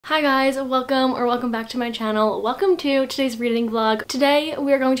Hi guys, welcome back to my channel. Welcome to today's reading vlog. Today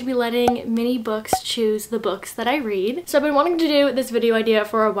we are going to be letting mini books choose the books that I read. So I've been wanting to do this video idea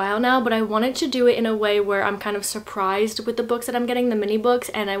for a while now, but I wanted to do it in a way where I'm kind of surprised with the books that I'm getting, the mini books,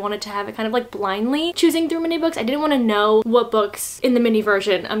 and I wanted to have it kind of like blindly choosing through mini books. I didn't want to know what books in the mini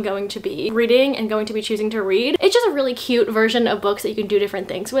version I'm going to be reading and going to be choosing to read. It's just a really cute version of books that you can do different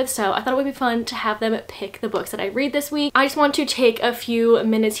things with, so I thought it would be fun to have them pick the books that I read this week. I just want to take a few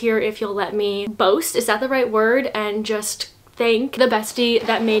minutes here, if you'll let me boast, is that the right word, and just thank the bestie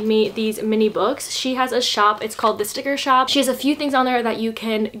that made me these mini books. She has a shop, it's called The Sticker Shop. She has a few things on there that you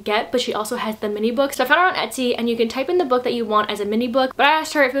can get, but she also has the mini books. So I found her on Etsy, and you can type in the book that you want as a mini book, but I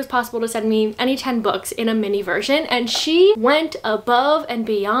asked her if it was possible to send me any 10 books in a mini version, and she went above and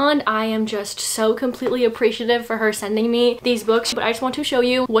beyond. I am just so completely appreciative for her sending me these books, but I just want to show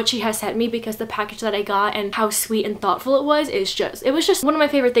you what she has sent me because the package that I got and how sweet and thoughtful it was was just one of my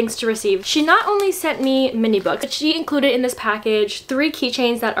favorite things to receive. She not only sent me mini books, but she included in this package 3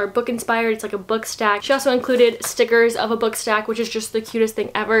 keychains that are book inspired. It's like a book stack. She also included stickers of a book stack, which is just the cutest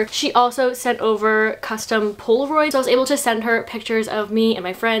thing ever. She also sent over custom Polaroids. So I was able to send her pictures of me and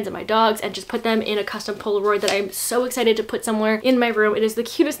my friends and my dogs and just put them in a custom Polaroid that I'm so excited to put somewhere in my room. It is the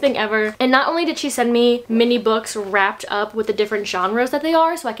cutest thing ever. And not only did she send me mini books wrapped up with the different genres that they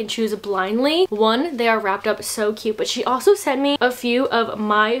are so I can choose blindly. One, they are wrapped up so cute, but she also sent me a few of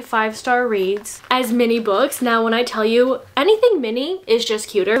my 5-star reads as mini books. Now when I tell you, anything mini is just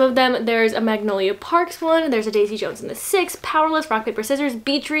cuter. Some of them, there's a Magnolia Parks one, there's a Daisy Jones and the Six, Powerless, Rock Paper Scissors,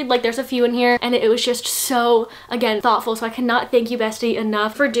 Beach Read, like there's a few in here, and it was just so, again, thoughtful. So I cannot thank you, bestie,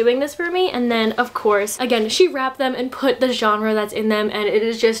 enough for doing this for me. And then of course, again, she wrapped them and put the genre that's in them, and it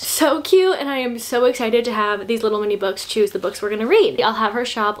is just so cute, and I am so excited to have these little mini books choose the books we're gonna read. I'll have her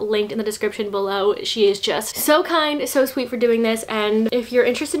shop linked in the description below. She is just so kind, so sweet for doing this, and if you're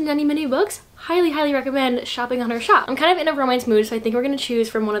interested in any mini books, highly recommend shopping on her shop. I'm kind of in a romance mood, so I think we're gonna choose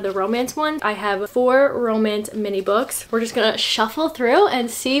from one of the romance ones. I have 4 romance mini books. We're just gonna shuffle through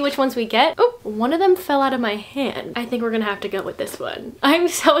and see which ones we get. Oh, one of them fell out of my hand. I think we're gonna have to go with this one. I'm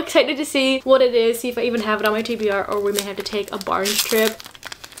so excited to see what it is, see if I even have it on my TBR, or we may have to take a Barnes trip.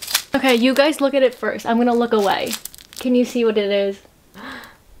 Okay, you guys look at it first. I'm gonna look away. Can you see what it is?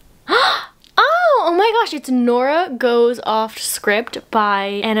 Oh my gosh, it's Nora Goes Off Script by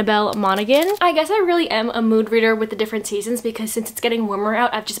Annabelle Monaghan. I guess I really am a mood reader with the different seasons because since it's getting warmer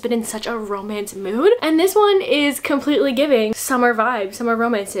out, I've just been in such a romance mood. And this one is completely giving summer vibes, summer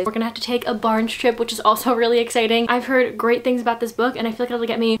romances. We're gonna have to take a Barnes trip, which is also really exciting. I've heard great things about this book, and I feel like it'll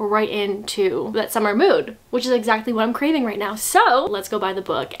get me right into that summer mood, which is exactly what I'm craving right now. So let's go buy the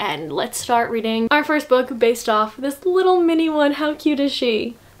book and let's start reading our first book based off this little mini one. How cute is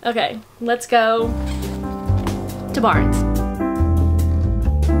she? Okay, let's go to Barnes.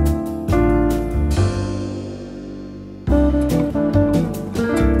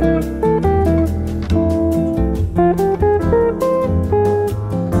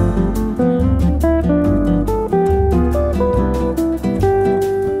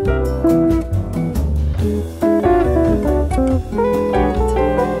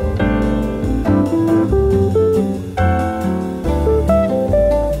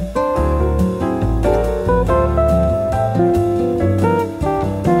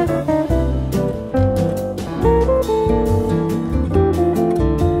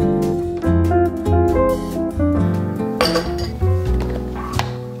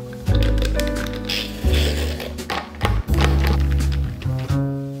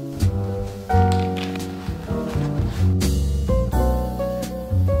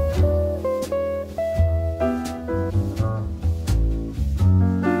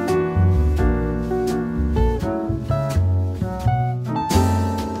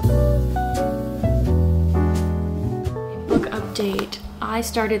 I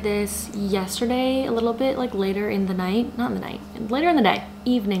started this yesterday, a little bit like later in the night, not in the night, later in the day,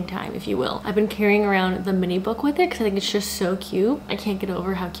 evening time, if you will. I've been carrying around the mini book with it because I think it's just so cute. I can't get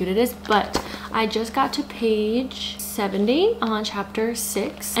over how cute it is, but I just got to page 70 on chapter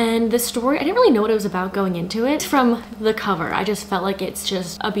 6, and the story, I didn't really know what it was about going into it. From the cover, I just felt like it's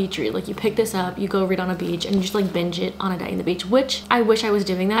just a beach read. Like you pick this up, you go read on a beach, and you just like binge it on a day in the beach, which I wish I was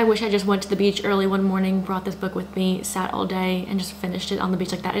doing that. I wish I just went to the beach early one morning, brought this book with me, sat all day, and just finished it on the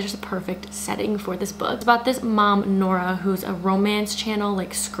beach like that. It's just a perfect setting for this book. It's about this mom, Nora, who's a romance channel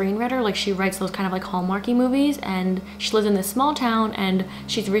like screenwriter. Like she writes those kind of like Hallmarky movies, and she lives in this small town, and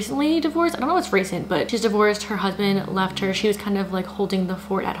she's recently divorced. I don't know it's recent, but she's divorced. Her husband left her. She was kind of like holding the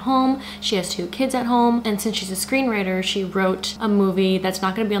fort at home. She has 2 kids at home. And since she's a screenwriter, she wrote a movie that's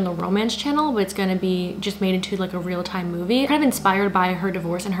not going to be on the romance channel, but it's going to be just made into like a real-time movie. Kind of inspired by her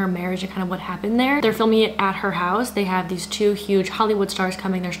divorce and her marriage and kind of what happened there. They're filming it at her house. They have these 2 huge Hollywood stars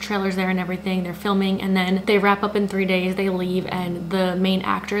coming. There's trailers there and everything. They're filming, and then they wrap up in 3 days. They leave, and the main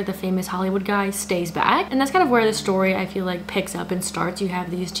actor, the famous Hollywood guy, stays back. And that's kind of where the story, I feel like, picks up and starts. You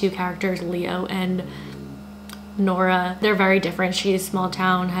have these 2 characters, Leo and Nora. They're very different. She's small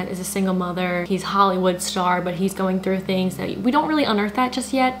town, is a single mother. He's Hollywood star, but he's going through things that we don't really unearth that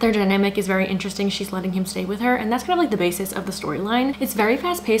just yet. Their dynamic is very interesting. She's letting him stay with her, and that's kind of like the basis of the storyline. It's very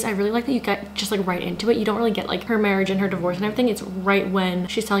fast paced. I really like that you get just like right into it. You don't really get like her marriage and her divorce and everything. It's right when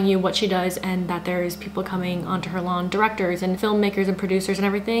she's telling you what she does and that there's people coming onto her lawn, directors and filmmakers and producers and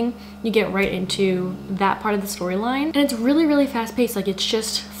everything. You get right into that part of the storyline, and it's really, really fast paced. Like, it's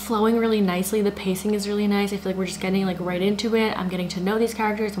just flowing really nicely. The pacing is really nice. I feel like we're just getting like right into it. I'm getting to know these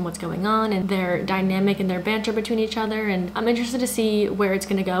characters and what's going on and their dynamic and their banter between each other, and I'm interested to see where it's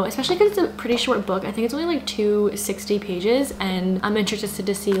gonna go, especially because it's a pretty short book. I think it's only like 260 pages, and I'm interested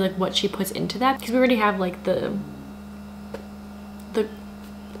to see like what she puts into that, because we already have like the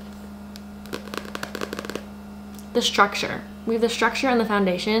structure. We have the structure and the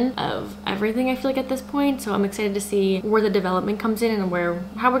foundation of everything, I feel like, at this point. So I'm excited to see where the development comes in and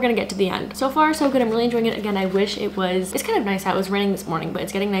how we're gonna get to the end. So far, so good. I'm really enjoying it. Again, I wish it's kind of nice out. It was raining this morning, but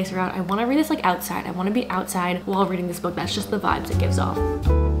it's getting nicer out. I want to read this like outside. I want to be outside while reading this book. That's just the vibes it gives off.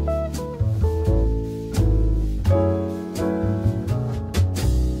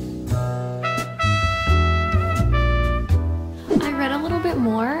 I read a little bit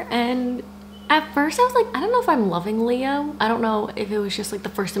more, and at first I was like, I don't know if I'm loving Leo. I don't know if it was just like the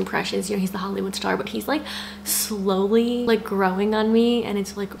first impressions. You know, he's the Hollywood star, but he's like slowly like growing on me, and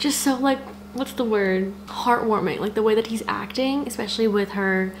it's like just so like, what's the word, heartwarming. Like the way that he's acting, especially with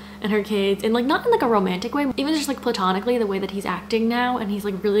her and her kids, and like not in like a romantic way, even just like platonically, the way that he's acting now, and he's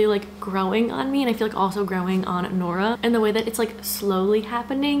like really like growing on me, and I feel like also growing on Nora, and the way that it's like slowly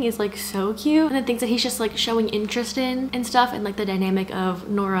happening is like so cute. And the things that he's just like showing interest in and stuff, and like the dynamic of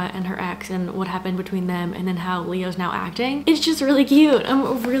Nora and her ex and what happened between them, and then how Leo's now acting, it's just really cute.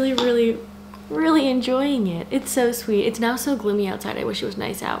 I'm really enjoying it. It's so sweet. It's now so gloomy outside. I wish it was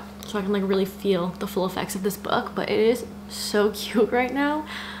nice out so I can like really feel the full effects of this book, but it is so cute right now.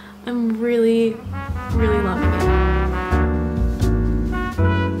 I'm really loving it.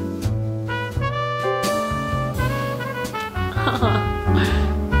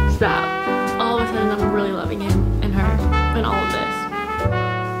 Stop. All of a sudden I'm really loving him and her and all of this.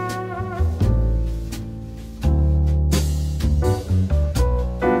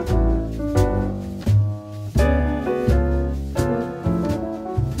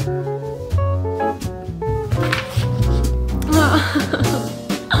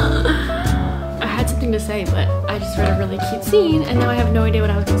 I had something to say, but I just read a really cute scene and now I have no idea what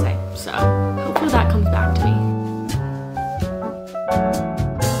I was gonna say. So hopefully that comes back to me.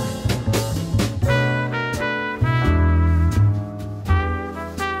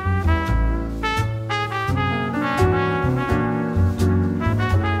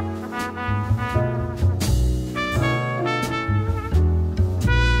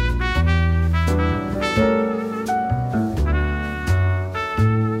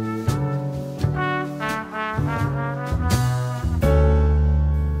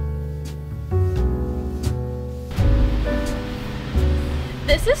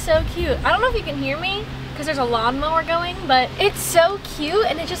 This is so cute. I don't know if you can hear me because there's a lawnmower going, but it's so cute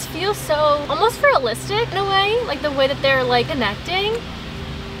and it just feels so almost realistic in a way, like the way that they're like connecting.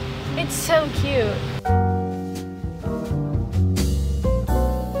 It's so cute.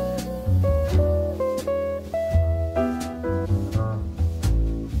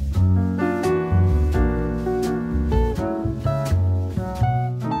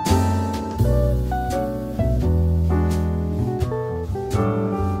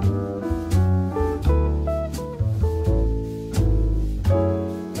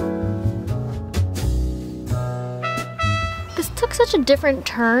 Such a different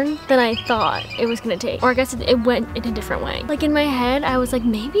turn than I thought it was gonna take, or I guess it went in a different way. Like in my head I was like,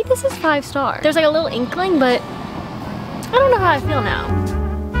 maybe this is 5 stars. There's like a little inkling, but I don't know how I feel now.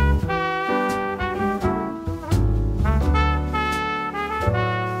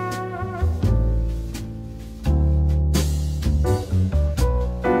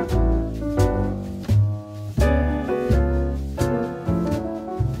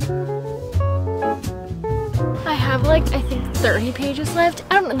 Like I think 30 pages left.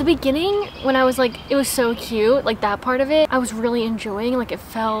 I don't know, the beginning when I was like, it was so cute, like that part of it, I was really enjoying. Like it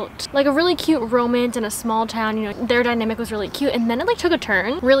felt like a really cute romance in a small town, you know, their dynamic was really cute. And then it like took a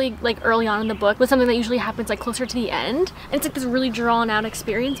turn really like early on in the book with something that usually happens like closer to the end. And it's like this really drawn out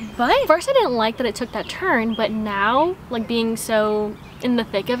experience. But first I didn't like that it took that turn, but now like being so in the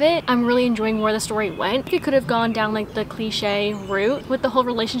thick of it, I'm really enjoying where the story went. It could have gone down like the cliche route with the whole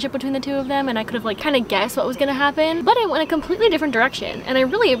relationship between the two of them, and I could have like kind of guessed what was gonna happen, but it went a completely different direction, and I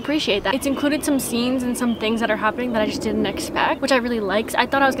really appreciate that. It's included some scenes and some things that are happening that I just didn't expect, which I really liked. I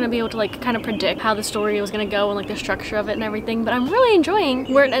thought I was gonna be able to like kind of predict how the story was gonna go and like the structure of it and everything, but I'm really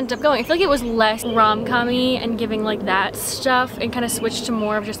enjoying where it ended up going. I feel like it was less rom-com-y and giving like that stuff and kind of switched to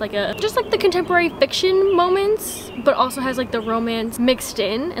more of just like the contemporary fiction moments, but also has like the romance mixed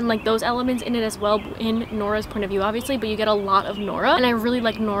in and like those elements in it as well, in Nora's point of view obviously, but you get a lot of Nora, and I really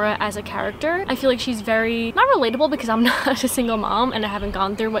like Nora as a character. I feel like she's very, not relatable because I'm not a single mom and I haven't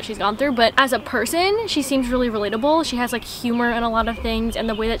gone through what she's gone through, but as a person she seems really relatable. She has like humor in a lot of things, and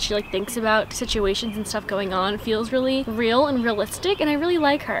the way that she like thinks about situations and stuff going on feels really real and realistic, and I really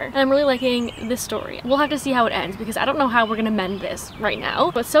like her, and I'm really liking this story. We'll have to see how it ends because I don't know how we're gonna mend this right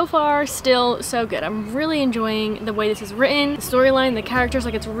now, but so far still so good. I'm really enjoying the way this is written, the storyline, the characters,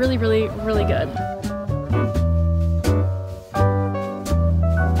 like it's really really good.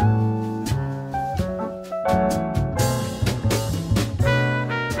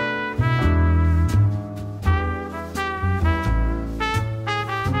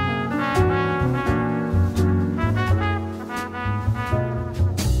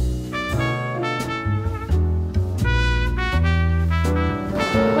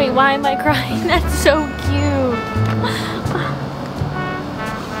 Wait, why am I crying? That's so cute.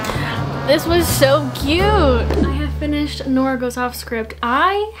 This was so cute. I have finished Nora Goes Off Script.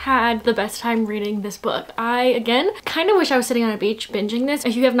 I had the best time reading this book. I, again, kind of wish I was sitting on a beach binging this.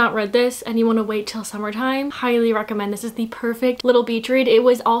 If you have not read this and you want to wait till summertime, highly recommend. This is the perfect little beach read. It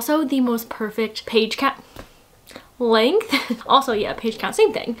was also the most perfect page count length. Also, yeah, page count,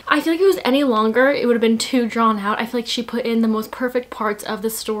 same thing. I feel like if it was any longer, it would have been too drawn out. I feel like she put in the most perfect parts of the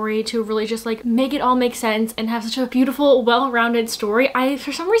story to really just like make it all make sense and have such a beautiful, well-rounded story. I,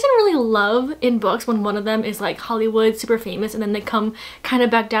 for some reason, really love in books when one of them is like Hollywood, super famous, and then they come kind of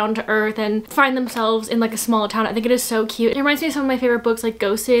back down to earth and find themselves in like a small town. I think it is so cute. It reminds me of some of my favorite books, like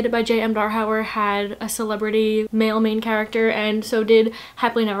Ghosted by J.M. Darhauer had a celebrity male main character, and so did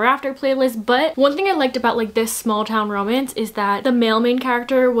Happily Never After Playlist. But one thing I liked about like this small town romance is that the male main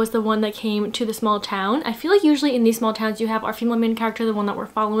character was the one that came to the small town. I feel like usually in these small towns you have our female main character, the one that we're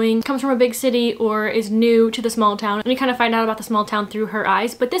following, comes from a big city or is new to the small town, and we kind of find out about the small town through her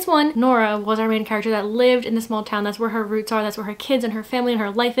eyes. But this one, Nora, was our main character that lived in the small town. That's where her roots are, that's where her kids and her family and her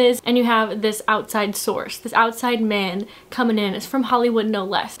life is, and you have this outside source, this outside man coming in. It's from Hollywood, no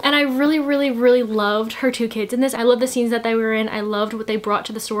less. And I really loved her two kids in this. I love the scenes that they were in. I loved what they brought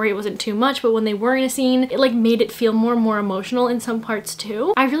to the story. It wasn't too much, but when they were in a scene, it like made it feel more and more emotional in some parts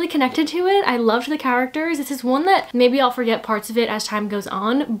too. I really connected to it. I loved the characters. This is one that maybe I'll forget parts of it as time goes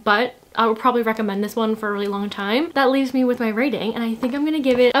on, but I would probably recommend this one for a really long time. That leaves me with my rating, and I think I'm gonna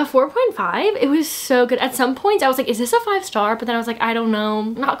give it a 4.5. It was so good. At some points I was like, is this a 5-star? But then I was like, I don't know.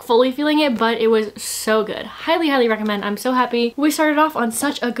 I'm not fully feeling it, but it was so good. Highly recommend. I'm so happy we started off on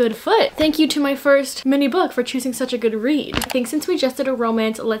such a good foot. Thank you to my first mini book for choosing such a good read. I think since we just did a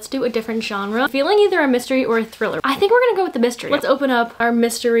romance, let's do a different genre. Feeling either a mystery or a thriller. I think we're gonna go with the mystery. Let's open up our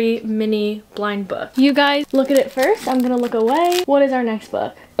mystery mini blind book. You guys look at it first. I'm gonna look away. What is our next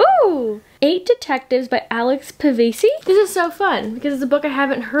book? Ooh! 8 Detectives by Alex Pavesi. This is so fun because it's a book I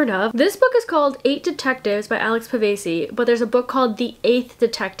haven't heard of. This book is called 8 Detectives by Alex Pavesi, but there's a book called The 8th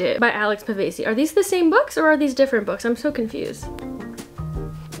Detective by Alex Pavesi. Are these the same books or are these different books? I'm so confused.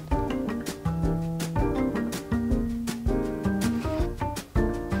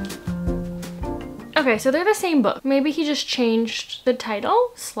 Okay, so they're the same book. Maybe he just changed the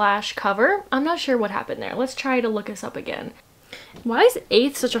title / cover. I'm not sure what happened there. Let's try to look this up again. Why is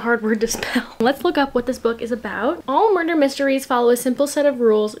 8th such a hard word to spell? Let's look up what this book is about. All murder mysteries follow a simple set of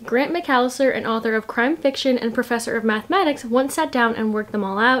rules. Grant McAllister, an author of crime fiction and professor of mathematics, once sat down and worked them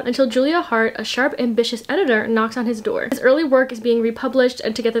all out until Julia Hart, a sharp, ambitious editor, knocks on his door. His early work is being republished,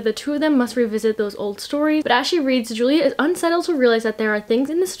 and together the two of them must revisit those old stories. But as she reads, Julia is unsettled to realize that there are things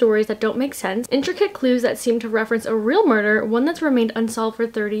in the stories that don't make sense, intricate clues that seem to reference a real murder, one that's remained unsolved for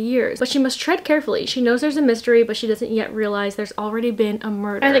 30 years. But she must tread carefully. She knows there's a mystery, but she doesn't yet realize there's already been a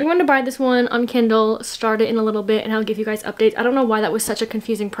murder. I think I'm going to buy this one on Kindle, start it in a little bit, and I'll give you guys updates. I don't know why that was such a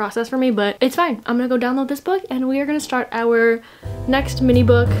confusing process for me, but it's fine. I'm gonna go download this book and we are gonna start our next mini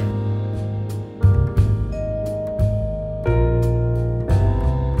book.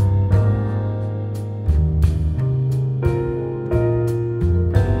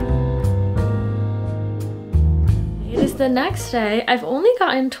 the next day, I've only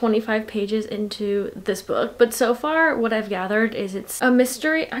gotten 25 pages into this book, but so far what I've gathered is it's a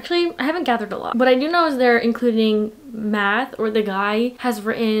mystery. Actually, I haven't gathered a lot. What I do know is they're including math, or the guy has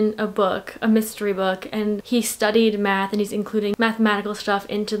written a book, a mystery book, and he studied math and he's including mathematical stuff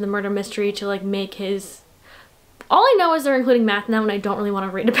into the murder mystery to like make his... All I know is they're including math now, and I don't really want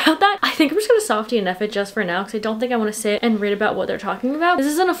to read about that. I think I'm just gonna soft DNF it just for now, because I don't think I want to sit and read about what they're talking about. This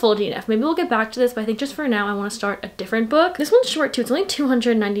isn't a full DNF. Maybe we'll get back to this, but I think just for now I want to start a different book. This one's short too. It's only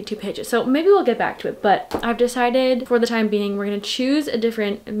 292 pages, so maybe we'll get back to it. But I've decided for the time being we're gonna choose a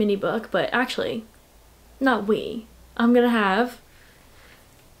different mini book, but actually, not we. I'm gonna have...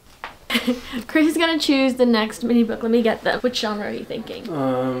 Chris is gonna choose the next mini book. Let me get them. Which genre are you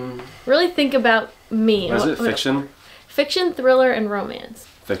thinking? Really think about me. What is it? Fiction? Fiction, thriller, and romance.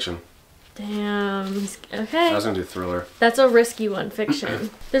 Fiction. Damn. Okay. I was gonna do thriller. That's a risky one.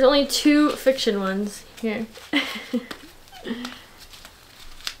 Fiction. There's only 2 fiction ones here.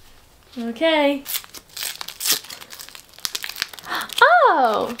 Okay.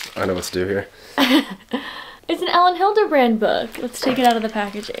 Oh! I know what to do here. It's an Ellen Hildebrand book. Let's take it out of the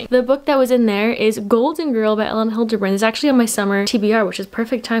packaging. The book that was in there is Golden Girl by Ellen Hildebrand. It's actually on my summer TBR, which is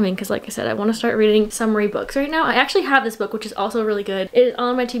perfect timing because, like I said, I want to start reading summary books right now. I actually have this book, which is also really good. It is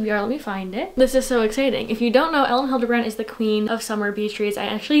on my TBR. Let me find it. This is so exciting. If you don't know, Ellen Hildebrand is the queen of summer beach reads. I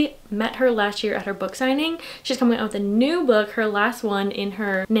actually met her last year at her book signing. She's coming out with a new book, her last one in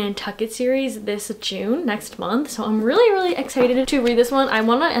her Nantucket series this June, next month. So I'm really excited to read this one. I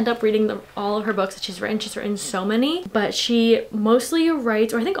want to end up reading all of her books that she's written. She's written so many, but she mostly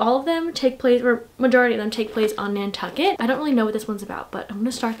writes, or I think all of them take place, or majority of them take place on Nantucket. I don't really know what this one's about, but I'm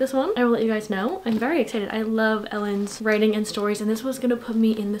gonna start this one. I will let you guys know. I'm very excited. I love Ellen's writing and stories, and this was gonna put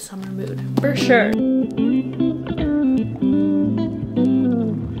me in the summer mood for sure.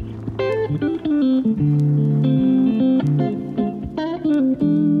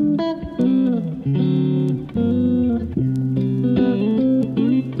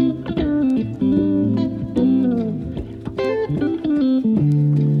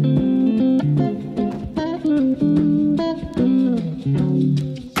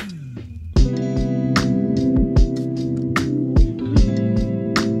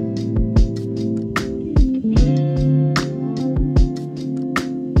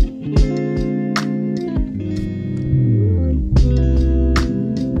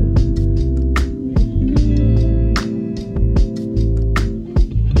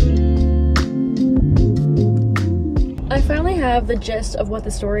 Have the gist of what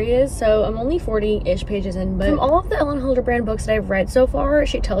the story is, so I'm only 40-ish pages in, but from all of the Ellen Hildebrand books that I've read so far,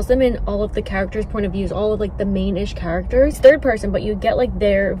 she tells them in all of the characters' point of views, all of like the main-ish characters. Third person, but you get like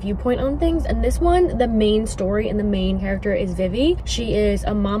their viewpoint on things, and this one, the main story and the main character is Vivi. She is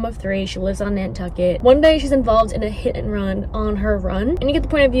a mom of 3. She lives on Nantucket. One day she's involved in a hit and run on her run, and you get the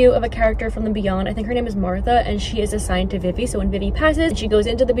point of view of a character from the beyond. I think her name is Martha, and she is assigned to Vivi, so when Vivi passes and she goes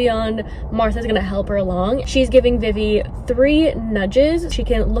into the beyond, Martha's gonna help her along. She's giving Vivi 3 nudges. She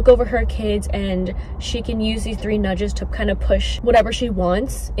can look over her kids, and she can use these 3 nudges to kind of push whatever she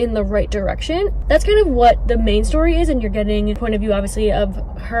wants in the right direction. That's kind of what the main story is, and you're getting a point of view obviously of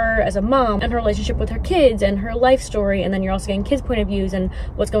her as a mom and her relationship with her kids and her life story, and then you're also getting kids' point of views and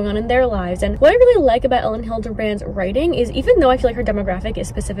what's going on in their lives. And what I really like about Ellen Hildebrand's writing is, even though I feel like her demographic is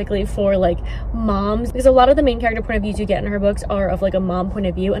specifically for like moms, because a lot of the main character point of views you get in her books are of like a mom point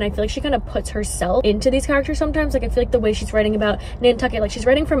of view, and I feel like she kind of puts herself into these characters sometimes. Like I feel like the way she's writing about Nantucket, like she's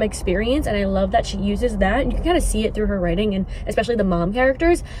writing from experience, and I love that she uses that, and you can kind of see it through her writing, and especially the mom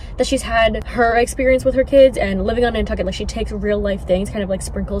characters, that she's had her experience with her kids and living on Nantucket. Like she takes real life things, kind of like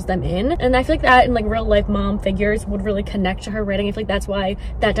sprinkles them in, and I feel like that and like real life mom figures would really connect to her writing. I feel like that's why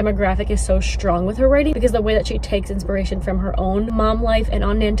that demographic is so strong with her writing, because the way that she takes inspiration from her own mom life and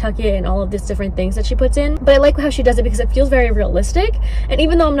on Nantucket and all of these different things that she puts in. But I like how she does it because it feels very realistic, and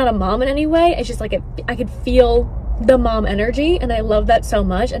even though I'm not a mom in any way, it's just like I could feel the mom energy, and I love that so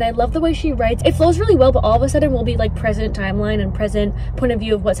much. And I love the way she writes. It flows really well, but all of a sudden will be like present timeline and present point of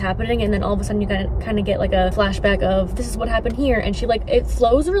view of what's happening, and then all of a sudden you kind of get like a flashback of this is what happened here, and she like, it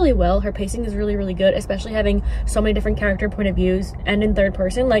flows really well. Her pacing is really good, especially having so many different character point of views and in third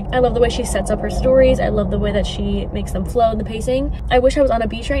person. Like I love the way she sets up her stories. I love the way that she makes them flow in the pacing. I wish I was on a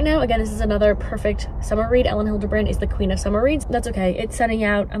beach right now. Again, this is another perfect summer read. Ellen Hildebrand is the queen of summer reads. That's okay, it's sunning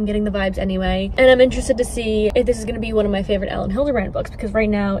out, I'm getting the vibes anyway, and I'm interested to see if this is going to be one of my favorite Ellen Hildebrand books, because right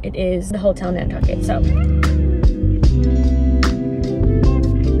now it is The Hotel Nantucket. So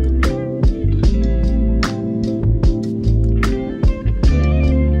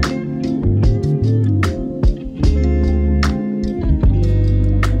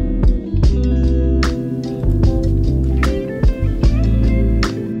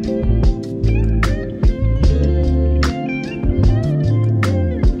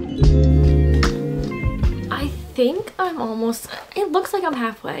it looks like I'm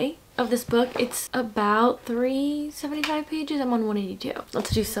halfway of this book. It's about 375 pages. I'm on 182. Let's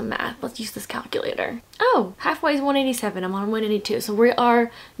do some math. Let's use this calculator. Oh, halfway is 187. I'm on 182. So we are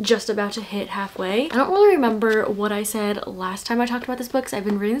just about to hit halfway. I don't really remember what I said last time I talked about this book because I've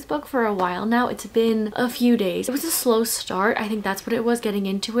been reading this book for a while now. It's been a few days. It was a slow start. I think that's what it was, getting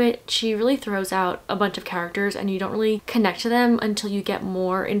into it. She really throws out a bunch of characters and you don't really connect to them until you get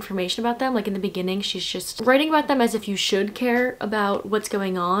more information about them. Like in the beginning, she's just writing about them as if you should care about what's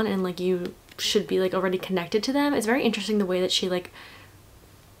going on and like you should be like already connected to them. It's very interesting the way that she like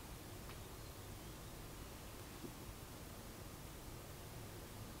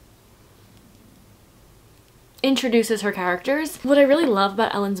introduces her characters. What I really love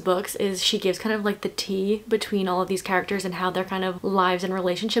about Ellen's books is she gives kind of like the tea between all of these characters and how their kind of lives and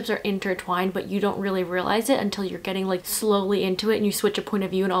relationships are intertwined, but you don't really realize it until you're getting like slowly into it and you switch a point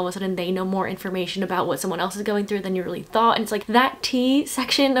of view and all of a sudden they know more information about what someone else is going through than you really thought. And it's like that tea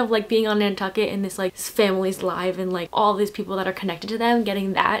section of like being on Nantucket and this like family's life and like all these people that are connected to them,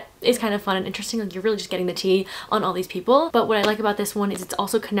 getting that is kind of fun and interesting. Like you're really just getting the tea on all these people. But what I like about this one is it's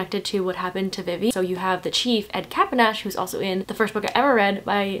also connected to what happened to Vivi. So you have the chief, Ed Capinash, who's also in the first book I ever read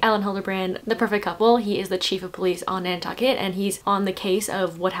by Alan Hildebrand, The Perfect Couple. He is the chief of police on Nantucket and he's on the case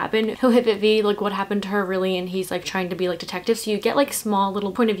of what happened, who hit Vivi, like what happened to her really, and he's like trying to be like detective. So you get like small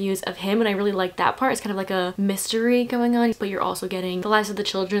little point of views of him and I really like that part. It's kind of like a mystery going on, but you're also getting the lives of the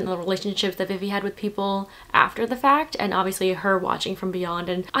children, the relationships that Vivi had with people after the fact, and obviously her watching from beyond.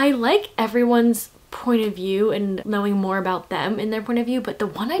 And I like everyone's point of view and knowing more about them in their point of view, but the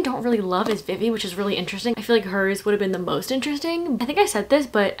one I don't really love is Vivi, which is really interesting. I feel like hers would have been the most interesting. I think I said this,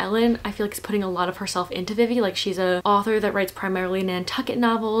 but Ellen I feel like is putting a lot of herself into Vivi. Like she's a author that writes primarily Nantucket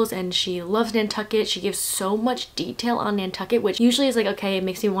novels and she loves Nantucket. She gives so much detail on Nantucket, which usually is like, okay, it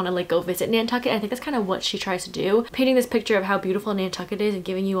makes me want to like go visit Nantucket. I think that's kind of what she tries to do, painting this picture of how beautiful Nantucket is and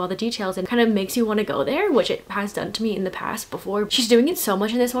giving you all the details and kind of makes you want to go there, which it has done to me in the past before. She's doing it so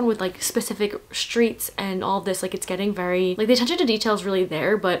much in this one with like specific streets and all this, like it's getting very like the attention to detail is really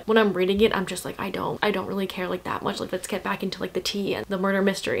there, but when I'm reading it I'm just like I don't really care like that much. Like let's get back into like the tea and the murder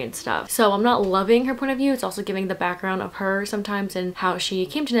mystery and stuff. So I'm not loving her point of view. It's also giving the background of her sometimes and how she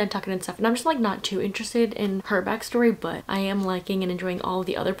came to Nantucket and stuff, and I'm just like not too interested in her backstory, but I am liking and enjoying all of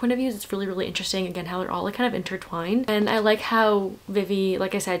the other point of views. It's really interesting again how they're all like kind of intertwined, and I like how Vivi,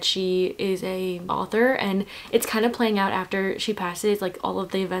 like I said, she is a author and it's kind of playing out after she passes. Like all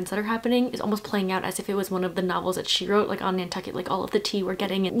of the events that are happening is almost playing out as if it was one of the novels that she wrote, like on Nantucket. Like all of the tea we're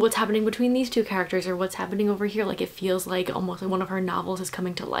getting and what's happening between these two characters or what's happening over here, like it feels like almost like one of her novels is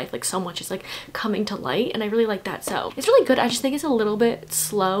coming to life. Like so much is like coming to light and I really like that. So it's really good. I just think it's a little bit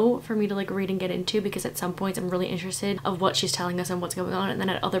slow for me to like read and get into because at some points I'm really interested of what she's telling us and what's going on, and then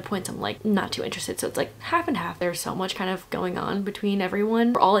at other points I'm like not too interested. So it's like half and half. There's so much kind of going on between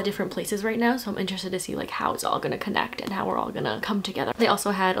everyone. We're all at different places right now, so I'm interested to see like how it's all gonna connect and how we're all gonna come together. They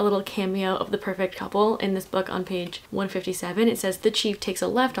also had a little cameo of the perfect couple in this book on page 157. It says the chief takes a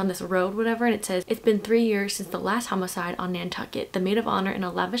left on this road, whatever, and it says it's been 3 years since the last homicide on Nantucket. The maid of honor in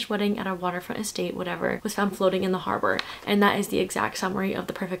a lavish wedding at a waterfront estate, whatever, was found floating in the harbor. And that is the exact summary of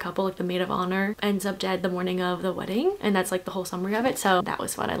the perfect couple. Like the maid of honor ends up dead the morning of the wedding, and that's like the whole summary of it. So that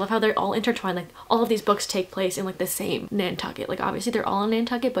was fun. I love how they're all intertwined. Like all of these books take place in like the same Nantucket. Like obviously they're all in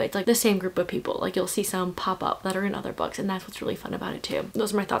Nantucket, but it's like the same group of people. Like you'll see some pop up that are in other books, and that's what's really fun about it too.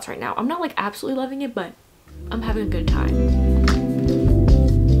 Those are my thoughts right now. I'm not like absolutely loving it, but I'm having a good time.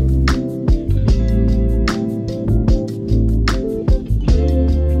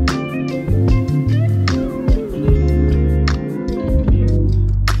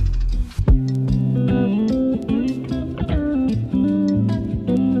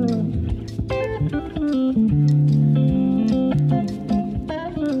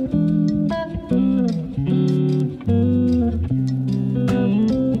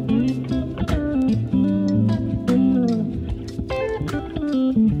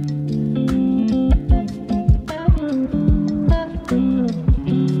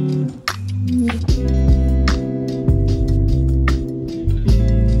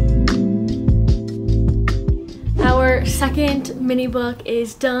 Second mini book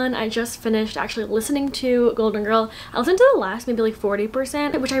is done. I just finished actually listening to Golden Girl. I listened to the last maybe like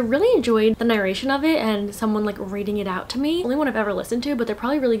 40%, which I really enjoyed the narration of it and someone like reading it out to me. Only one I've ever listened to, but they're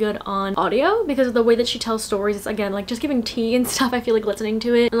probably really good on audio because of the way that she tells stories. It's again like just giving tea and stuff. I feel like listening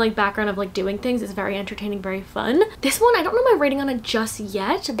to it and like background of like doing things is very entertaining, very fun. This one, I don't know my rating on it just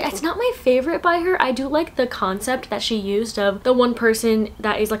yet. It's not my favorite by her. I do like the concept that she used of the one person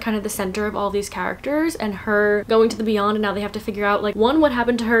that is like kind of the center of all these characters and her going to the beyond, and now they have to figure figure out like 1, what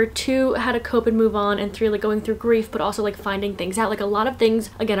happened to her, 2, how to cope and move on, and 3, like going through grief but also like finding things out. Like a lot of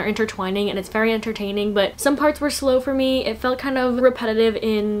things again are intertwining and it's very entertaining, but some parts were slow for me. It felt kind of repetitive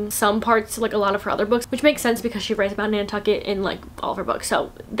in some parts, like a lot of her other books, which makes sense because she writes about Nantucket in like all of her books.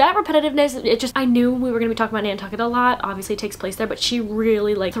 So that repetitiveness, it just, I knew we were gonna be talking about Nantucket a lot. Obviously it takes place there, but she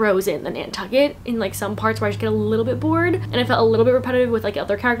really like throws in the Nantucket in like some parts where I just get a little bit bored, and I felt a little bit repetitive with like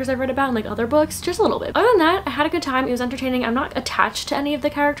other characters I've read about in like other books, just a little bit. Other than that, I had a good time. It was entertaining. I'm not attached to any of the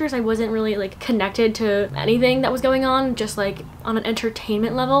characters. I wasn't really like connected to anything that was going on. Just like on an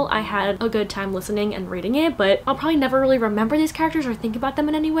entertainment level, I had a good time listening and reading it, but I'll probably never really remember these characters or think about them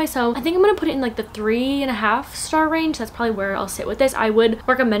in any way. So I think I'm gonna put it in like the 3.5 star range. That's probably where I'll sit with this. I would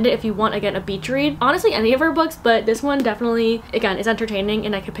recommend it if you want, again, a beach read. Honestly, any of her books, but this one definitely, again, is entertaining,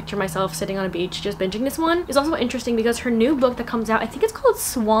 and I could picture myself sitting on a beach just binging this one. It's also interesting because her new book that comes out, I think it's called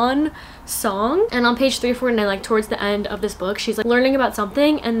Swan Song, and on page 349, like towards the end of this book, she's like learning about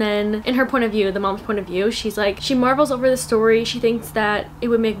something, and then in her point of view, the mom's point of view, she's like, she marvels over the story. She thinks that it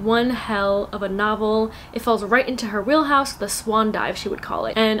would make one hell of a novel. It falls right into her wheelhouse, the swan dive, she would call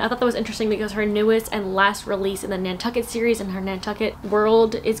it. And I thought that was interesting because her newest and last release in the Nantucket series and her Nantucket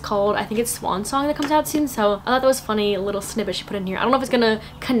world is called, I think it's Swan Song, that comes out soon. So I thought that was funny, a little snippet she put in here. I don't know if it's gonna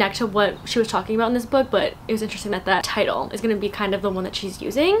connect to what she was talking about in this book, but it was interesting that that title is gonna be kind of the one that she's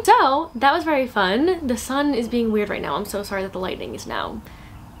using. So that was very fun. The sun is being weird right now. I'm so sorry that the lightning is now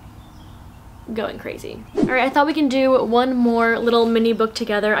going crazy. All right, I thought we can do one more little mini book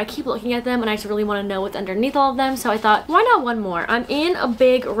together. I keep looking at them and I just really want to know what's underneath all of them, so I thought, why not one more? I'm in a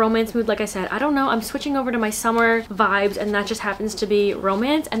big romance mood, like I said. I don't know, I'm switching over to my summer vibes, and that just happens to be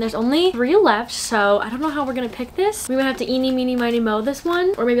romance, and there's only 3 left, so I don't know how we're gonna pick this. We might have to eeny, meeny, miny, moe this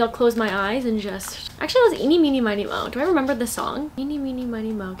one, or maybe I'll close my eyes and just... Actually, let's eeny, meeny, miny, moe. Do I remember the song? Eeny, meeny,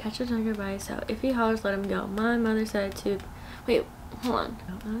 miny, moe, catch a tiger by his tail. If he hollers, let him go. My mother said to... Wait, hold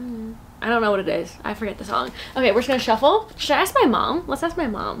on. I don't know what it is. I forget the song. Okay, we're just gonna shuffle. Should I ask my mom? Let's ask my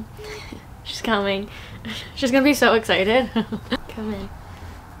mom. She's coming. She's gonna be so excited. Come in.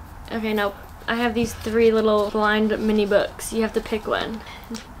 Okay, nope. I have these 3 little blind mini books. You have to pick one.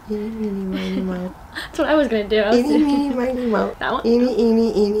 Eeny, meeny, miny, moe. That's what I was gonna do. Eeny, meeny, miny, moe. That one? Eeny,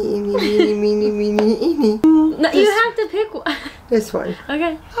 eeny, eeny, eeny, meeny, meeny, meeny, eeny. No, you have to pick one. This one.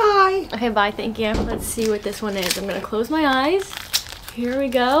 Okay. Hi. Okay, bye. Thank you. Let's see what this one is. I'm gonna close my eyes. Here we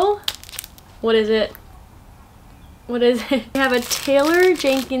go. What is it? What is it? We have a Taylor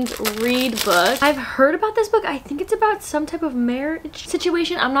Jenkins Reid book. I've heard about this book. I think it's about some type of marriage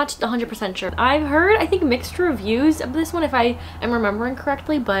situation. I'm not 100% sure. I've heard, I think, mixed reviews of this one, if I am remembering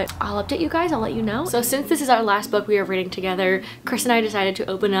correctly, but I'll update you guys. I'll let you know. So since this is our last book we are reading together, Chris and I decided to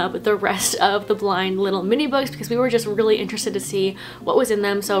open up the rest of the blind little mini books because we were just really interested to see what was in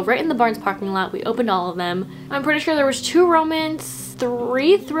them. So right in the Barnes parking lot, we opened all of them. I'm pretty sure there was 2 romance,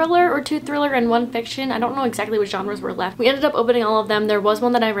 3 thriller, or 2 thriller and 1 fiction. I don't know exactly which genres were left. We ended up opening all of them. There was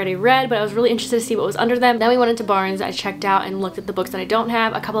one that I already read, but I was really interested to see what was under them. Then we went into Barnes. I checked out and looked at the books that I don't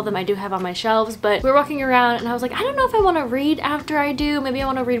have. A couple of them I do have on my shelves, but we were walking around and I was like, I don't know if I want to read After I Do. Maybe I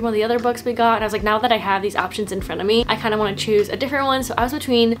want to read one of the other books we got. And I was like, now that I have these options in front of me, I kind of want to choose a different one. So I was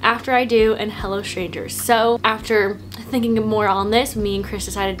between After I Do and Hello Strangers. So after thinking more on this, me and Chris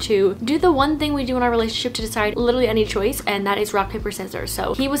decided to do the one thing we do in our relationship to decide literally any choice, and that is rock, paper, scissors.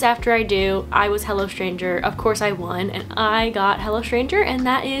 So he was After I Do, I was Hello Stranger. Of course I won, and I got Hello Stranger, and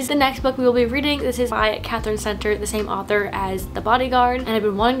that is the next book we will be reading. This is by Catherine Center, the same author as The Bodyguard, and I've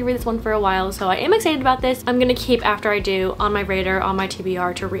been wanting to read this one for a while, so I am excited about this. I'm gonna keep After I Do on my radar, on my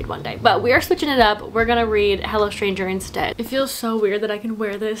TBR to read one day. But we are switching it up. We're gonna read Hello Stranger instead. It feels so weird that I can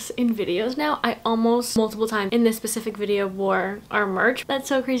wear this in videos now. I almost multiple times in this specific video wore our merch. That's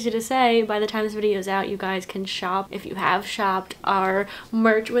so crazy to say. By the time this video is out, you guys can shop, if you have shopped, our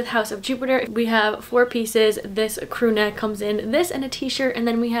merch with House of Jupiter. We have 4 pieces. This crew neck comes in this and a t-shirt, and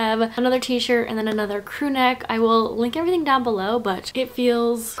then we have another t-shirt and then another crew neck. I will link everything down below, but it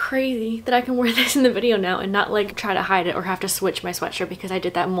feels crazy that I can wear this in the video now and not like try to hide it or have to switch my sweatshirt because I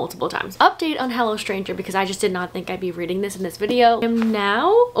did that multiple times. Update on Hello Stranger because I just did not think I'd be reading this in this video. I'm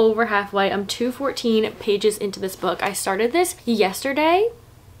now over halfway. I'm 214 pages into this book. I started this yesterday.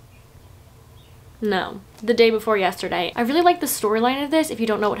 No, the day before yesterday. I really like the storyline of this. If you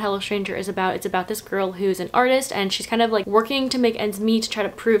don't know what Hello Stranger is about, it's about this girl who's an artist and she's kind of like working to make ends meet to try to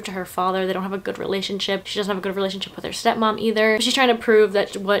prove to her father they don't have a good relationship. She doesn't have a good relationship with her stepmom either. But she's trying to prove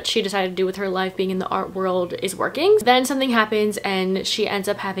that what she decided to do with her life being in the art world is working. Then something happens and she ends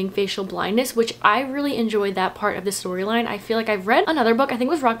up having facial blindness, which I really enjoyed that part of the storyline. I feel like I've read another book, I think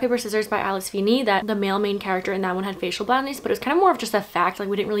it was Rock, Paper, Scissors by Alice Feeney, that the male main character in that one had facial blindness, but it was kind of more of just a fact. Like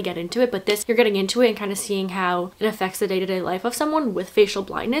we didn't really get into it, but this, you're getting into it and kind of see seeing how it affects the day-to-day life of someone with facial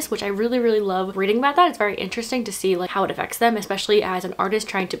blindness, which I really love reading about that. It's very interesting to see like how it affects them, especially as an artist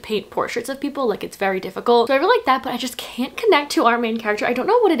trying to paint portraits of people. Like, it's very difficult. So I really like that, but I just can't connect to our main character. I don't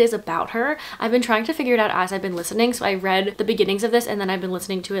know what it is about her. I've been trying to figure it out as I've been listening. So I read the beginnings of this and then I've been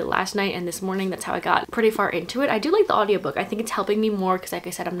listening to it last night and this morning. That's how I got pretty far into it. I do like the audiobook. I think it's helping me more because, like I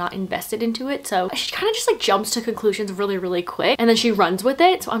said, I'm not invested into it. So she kind of just like jumps to conclusions really quick and then she runs with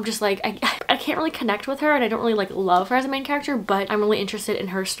it. So I'm just like, I can't really connect with her and I don't really like love her as a main character, but I'm really interested in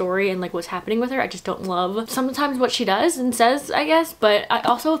her story and like what's happening with her. I just don't love sometimes what she does and says, I guess. But I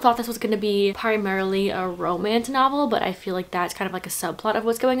also thought this was going to be primarily a romance novel, but I feel like that's kind of like a subplot of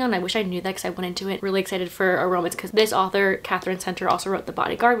what's going on. I wish I knew that because I went into it really excited for a romance because this author, Catherine Center, also wrote The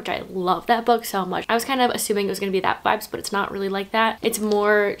Bodyguard, which I love that book so much. I was kind of assuming it was going to be that vibes, but it's not really like that. It's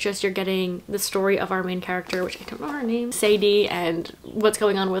more just you're getting the story of our main character, which I don't know her name, Sadie, and what's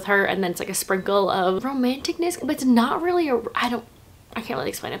going on with her, and then it's like a sprinkle of romanticness, but it's not really a, I can't really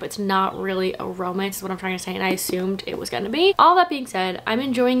explain it, but it's not really a romance is what I'm trying to say, and I assumed it was gonna be. All that being said, I'm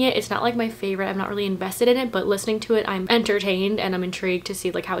enjoying it. It's not like my favorite. I'm not really invested in it, but listening to it, I'm entertained and I'm intrigued to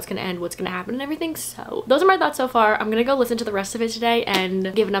see like how it's gonna end, what's gonna happen and everything. So those are my thoughts so far. I'm gonna go listen to the rest of it today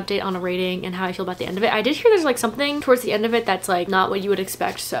and give an update on a rating and how I feel about the end of it. I did hear there's like something towards the end of it that's like not what you would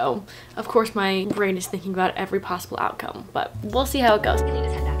expect, so of course my brain is thinking about every possible outcome, but we'll see how it goes.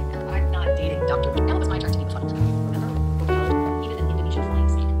 I'm not dating Dr. Now it was my turn to be befuddled. Remember? Even an Indonesian flying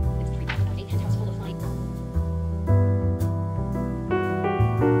snake. It's a 3,008 penthouse full of flying.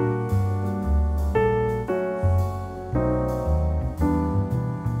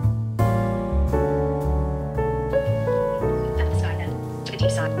 Up the sky then. To the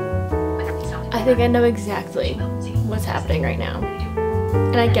deep side. I think I know exactly what's happening right now,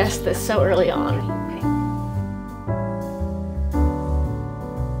 and I guessed this so early on.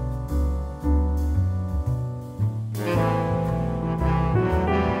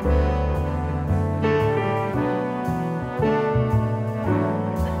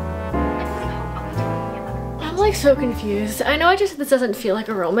 So confused. I know I just said this doesn't feel like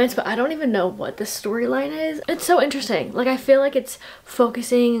a romance, but I don't even know what the storyline is. It's so interesting. Like, I feel like it's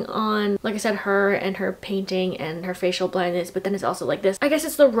focusing on, like I said, her and her painting and her facial blindness, but then it's also like this. I guess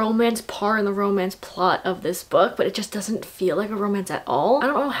it's the romance part and the romance plot of this book, but it just doesn't feel like a romance at all. I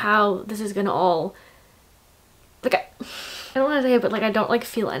don't know how this is gonna all, like, I don't want to say it, but like I don't like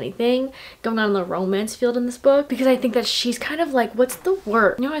feel anything going on in the romance field in this book, because I think that she's kind of like, what's the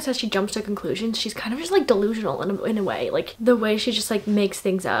word? You know how I said she jumps to conclusions? She's kind of just like delusional in a way. Like the way she just like makes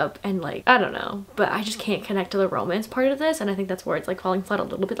things up and like, I don't know, but I just can't connect to the romance part of this, and I think that's where it's like falling flat a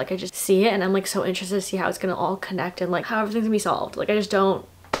little bit. Like I just see it and I'm like so interested to see how it's gonna all connect and like how everything's gonna be solved. Like I just don't,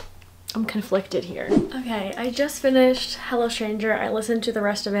 I'm conflicted here. Okay, I just finished Hello Stranger. I listened to the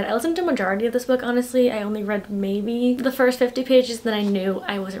rest of it. I listened to a majority of this book, honestly. I only read maybe the first 50 pages, then I knew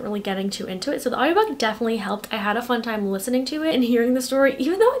I wasn't really getting too into it. So the audiobook definitely helped. I had a fun time listening to it and hearing the story,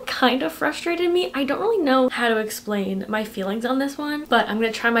 even though it kind of frustrated me. I don't really know how to explain my feelings on this one, but I'm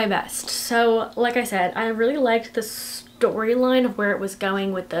gonna try my best. So like I said, I really liked the storyline of where it was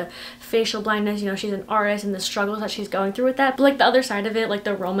going with the facial blindness. You know, she's an artist and the struggles that she's going through with that, but like the other side of it, like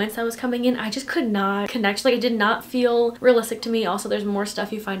the romance that was coming in, I just could not connect. Like it did not feel realistic to me. Also, there's more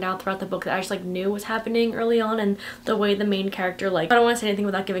stuff you find out throughout the book that I just like knew was happening early on, and the way the main character, like, I don't want to say anything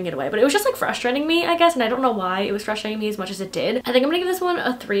without giving it away, but it was just like frustrating me, I guess, and I don't know why it was frustrating me as much as it did. I think I'm gonna give this one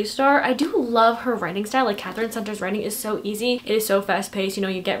a 3-star. I do love her writing style. Like Catherine Center's writing is so easy. It is so fast paced. You know,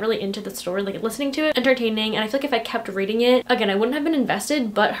 you get really into the story, like listening to it, entertaining, and I feel like if I kept reading it, again, I wouldn't have been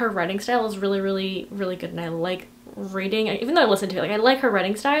invested, but her writing style is really good, and I like reading, even though I listened to it, like I like her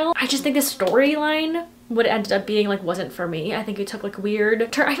writing style. I just think the storyline, what it ended up being, like wasn't for me. I think it took like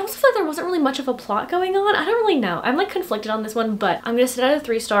weird turn. I also feel like there wasn't really much of a plot going on. I don't really know. I'm like conflicted on this one, but I'm gonna sit at a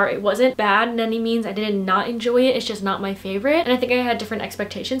 3-star. It wasn't bad in any means. I did not enjoy it. It's just not my favorite, and I think I had different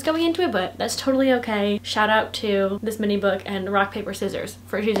expectations going into it, but that's totally okay. Shout out to this mini book and Rock Paper Scissors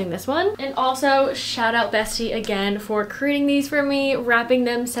for choosing this one, and also shout out Bestie again for creating these for me, wrapping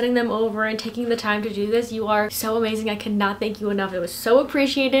them, sending them over, and taking the time to do this. You are so amazing. I cannot thank you enough. It was so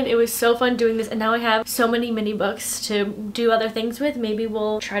appreciated. It was so fun doing this, and now I have so many mini books to do other things with. Maybe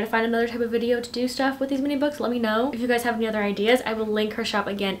we'll try to find another type of video to do stuff with these mini books. Let me know if you guys have any other ideas. I will link her shop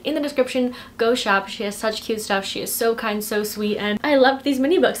again in the description. Go shop. She has such cute stuff. She is so kind, so sweet, and I loved these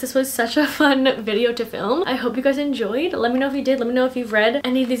mini books. This was such a fun video to film. I hope you guys enjoyed. Let me know if you did. Let me know if you've read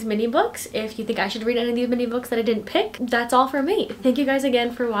any of these mini books. If you think I should read any of these mini books that I didn't pick. That's all for me. Thank you guys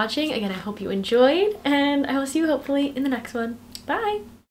again for watching. Again, I hope you enjoyed, and I will see you hopefully in the next one. Bye!